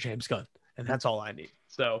 and more James Gunn. And that's all I need.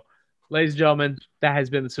 So, ladies and gentlemen, that has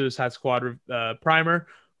been the Suicide Squad primer.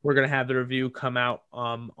 We're going to have the review come out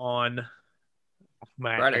on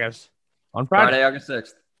Friday. I guess, on Friday, August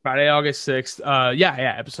 6th. Friday, August 6th.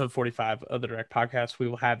 Yeah, episode 45 of the Direct Podcast. We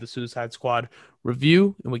will have the Suicide Squad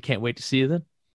review, and we can't wait to see you then.